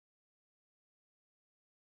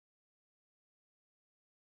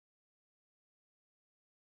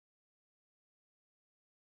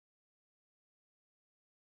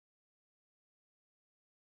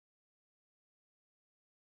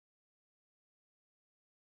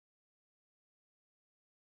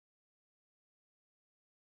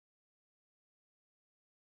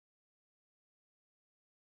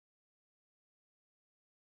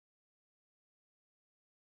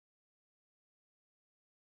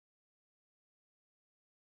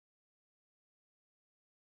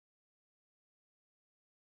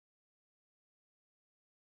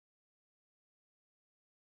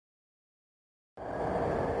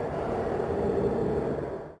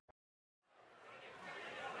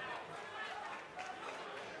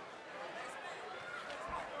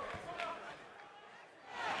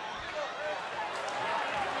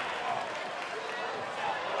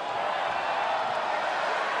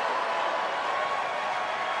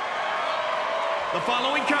The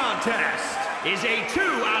following contest is a 2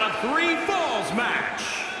 out of 3 falls match.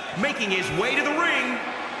 Making his way to the ring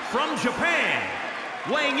from Japan,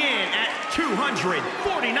 weighing in at 249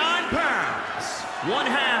 pounds, one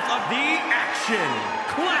half of the Action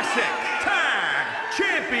Classic Tag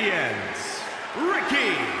Champions,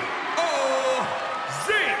 Ricky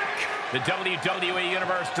Ozink. The WWE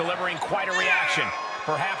Universe delivering quite a reaction.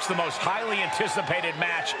 Perhaps the most highly anticipated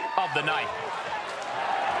match of the night.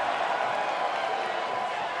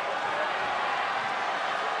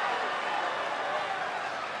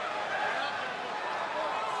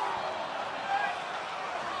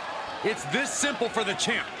 It's this simple for the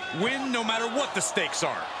champ. Win no matter what the stakes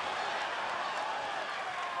are.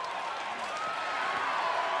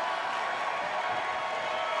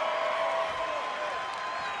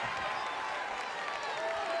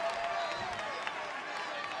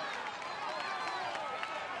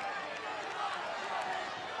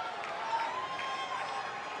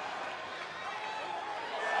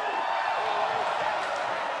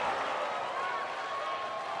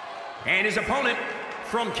 And his opponent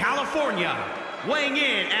from California, weighing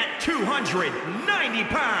in at 290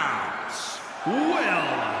 pounds, Will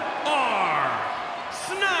R.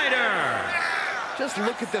 Snyder. Just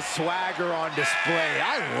look at the swagger on display.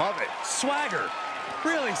 I love it. Swagger.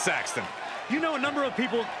 Really, Saxton? You know a number of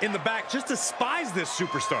people in the back just despise this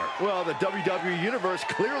superstar. Well, the WWE Universe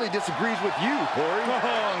clearly disagrees with you, Corey.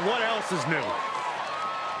 Oh, and what else is new?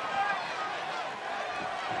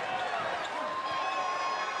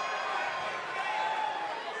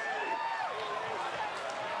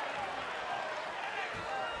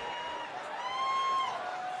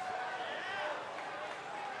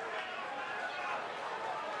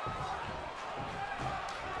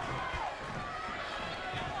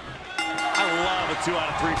 I love a 2 out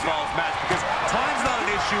of 3 falls match because time's not an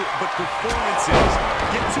issue, but performance is.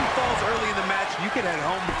 Get 2 falls early in the match, you can head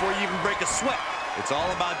home before you even break a sweat. It's all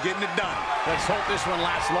about getting it done. Let's hope this one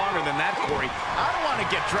lasts longer than that, Corey. I don't want to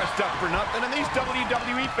get dressed up for nothing, and these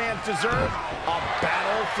WWE fans deserve a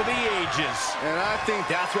battle for the ages. And I think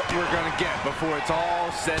that's what we're going to get before it's all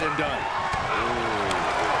said and done.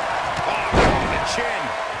 Ooh. Oh, right in the chin.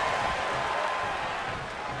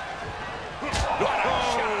 What a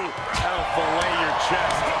shot. That'll fillet your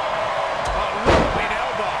chest. A whipping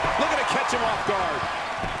elbow. Look at it catch him off guard.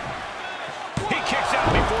 He kicks out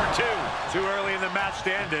before 2. Too early in the match to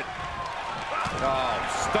end it. Oh,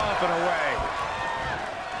 stomping away.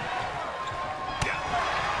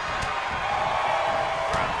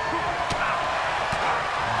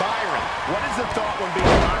 Byron, what is the thought when being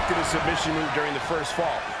locked in a submission move during the first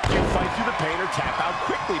fall? Do you fight through the pain or tap out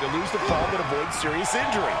quickly to lose the fall but avoid serious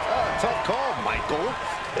injury? Tough call, Michael.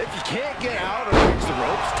 If you can't get out or reach the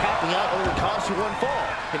ropes, tapping out only costs you 1 fall.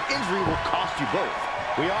 An injury will cost you both.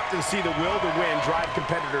 We often see the will to win drive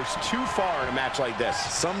competitors too far in a match like this.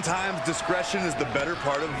 Sometimes discretion is the better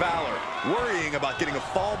part of valor. Worrying about getting a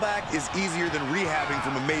fallback is easier than rehabbing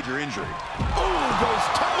from a major injury. Ooh, goes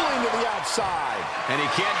tumbling to the outside. And he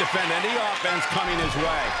can't defend any offense coming his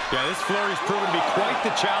way. Yeah, this flurry's proven to be quite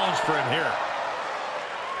the challenge for him here.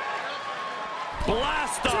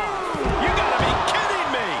 Blast off! You gotta be kidding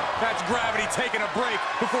me! That's gravity taking a break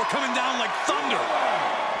before coming down like thunder.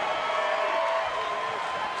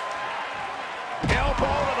 Elbow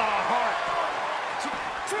to the heart.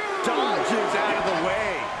 Dodges out of the way.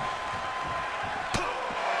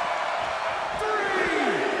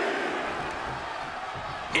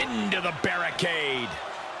 3. Into the barricade.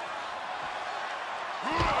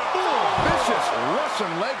 Ooh, vicious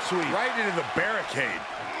Russian leg sweep. Right into the barricade.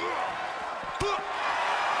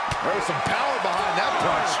 There's some power behind that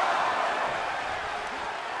punch.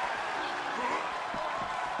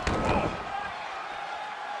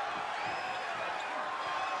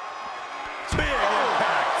 Big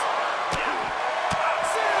impact.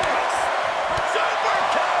 6. Super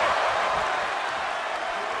kick.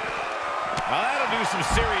 Well, that'll do some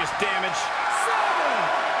serious damage. 7.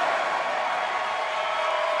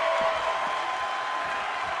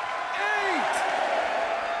 8.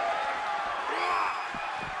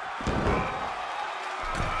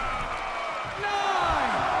 9.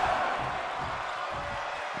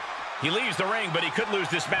 He leaves the ring, but he could lose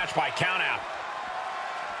this match by countout.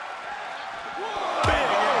 Big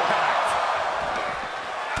impact.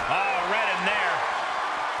 Oh, right in there.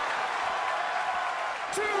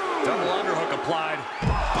 2. Double underhook applied.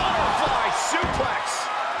 Butterfly suplex.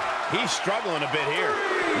 He's struggling a bit here.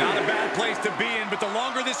 Not a bad place to be in, but the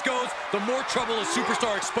longer this goes, the more trouble a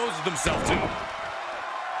superstar exposes themselves to. 4.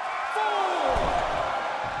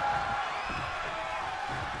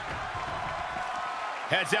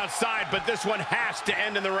 Heads outside, but this one has to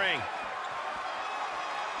end in the ring.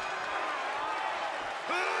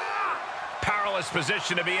 perilous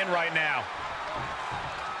position to be in right now.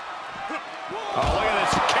 Oh, look at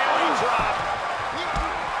this carry drop.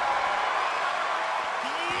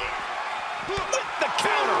 With the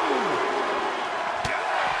counter.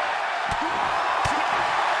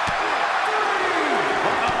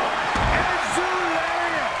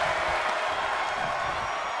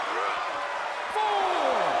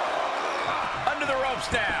 Under the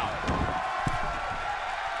ropes now.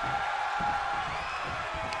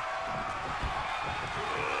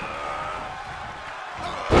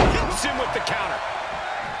 Hits him with the counter.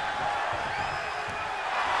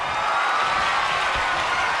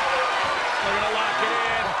 Looking to lock it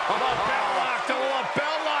in. The bell lock. The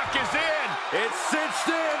bell lock is in. It's cinched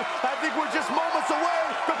in. I think we're just moments away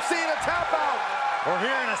from seeing a tap out. Or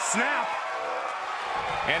hearing a snap.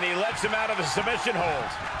 And he lets him out of the submission hold.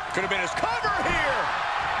 Could have been his cover here.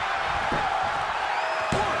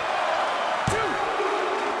 1,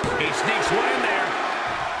 2. He sneaks one in there.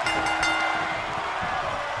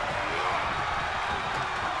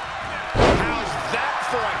 How's that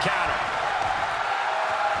for a counter?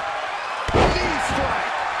 Knee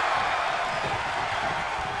strike.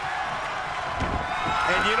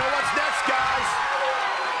 And you know what's next, guys?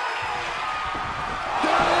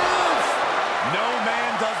 No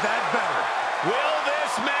man does that better. Will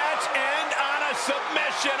this match end on a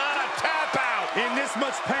submission, on a tap out? In this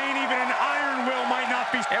much pain, even an iron will might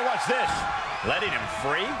not be. And what's this? Letting him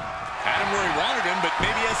free? Had him where he wanted him, but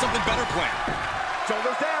maybe he has something better planned.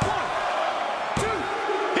 Shoulders down. 1, 2.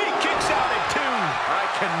 He kicks out at 2. I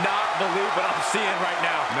cannot believe what I'm seeing right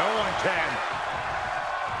now. No one can.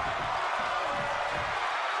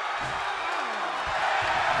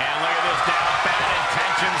 And look at this now. Bad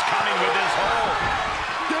intentions coming with this hold.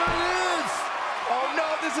 There it is. Oh, no,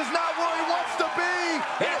 this is not where he wants to be.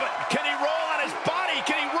 Yeah, but can he roll on his body?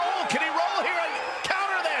 Can he roll? Can he roll here and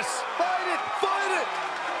counter this? Fight it. Fight it.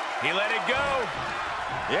 He let it go.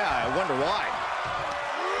 Yeah, I wonder why.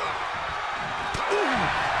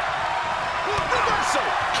 Reversal.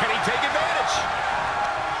 Can he take advantage?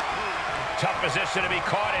 Tough position to be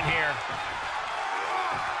caught in here.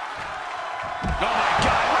 Oh, my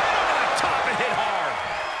God. Right over the top and hit hard.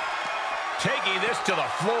 Taking this to the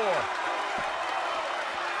floor.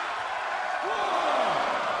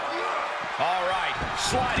 All right.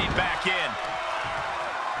 Sliding back in.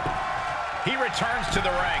 He returns to the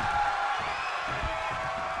ring.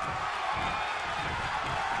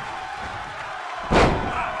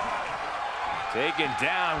 Taken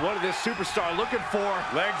down. What is this superstar looking for?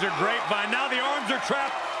 Legs are grapevine. Now the arms are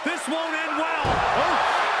trapped. This won't end well. Oh,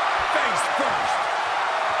 face first.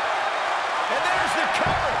 And there's the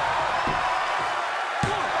cover.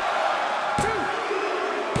 1, 2,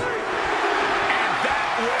 3. And that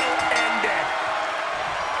will end it.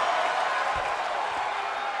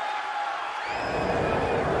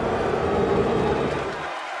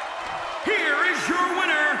 Here is your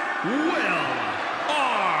winner, Will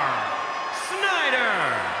Snyder.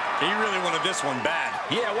 He really wanted this one bad.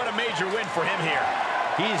 Yeah, what a major win for him here.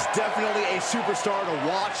 He's definitely a superstar to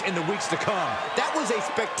watch in the weeks to come. That was a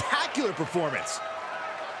spectacular performance.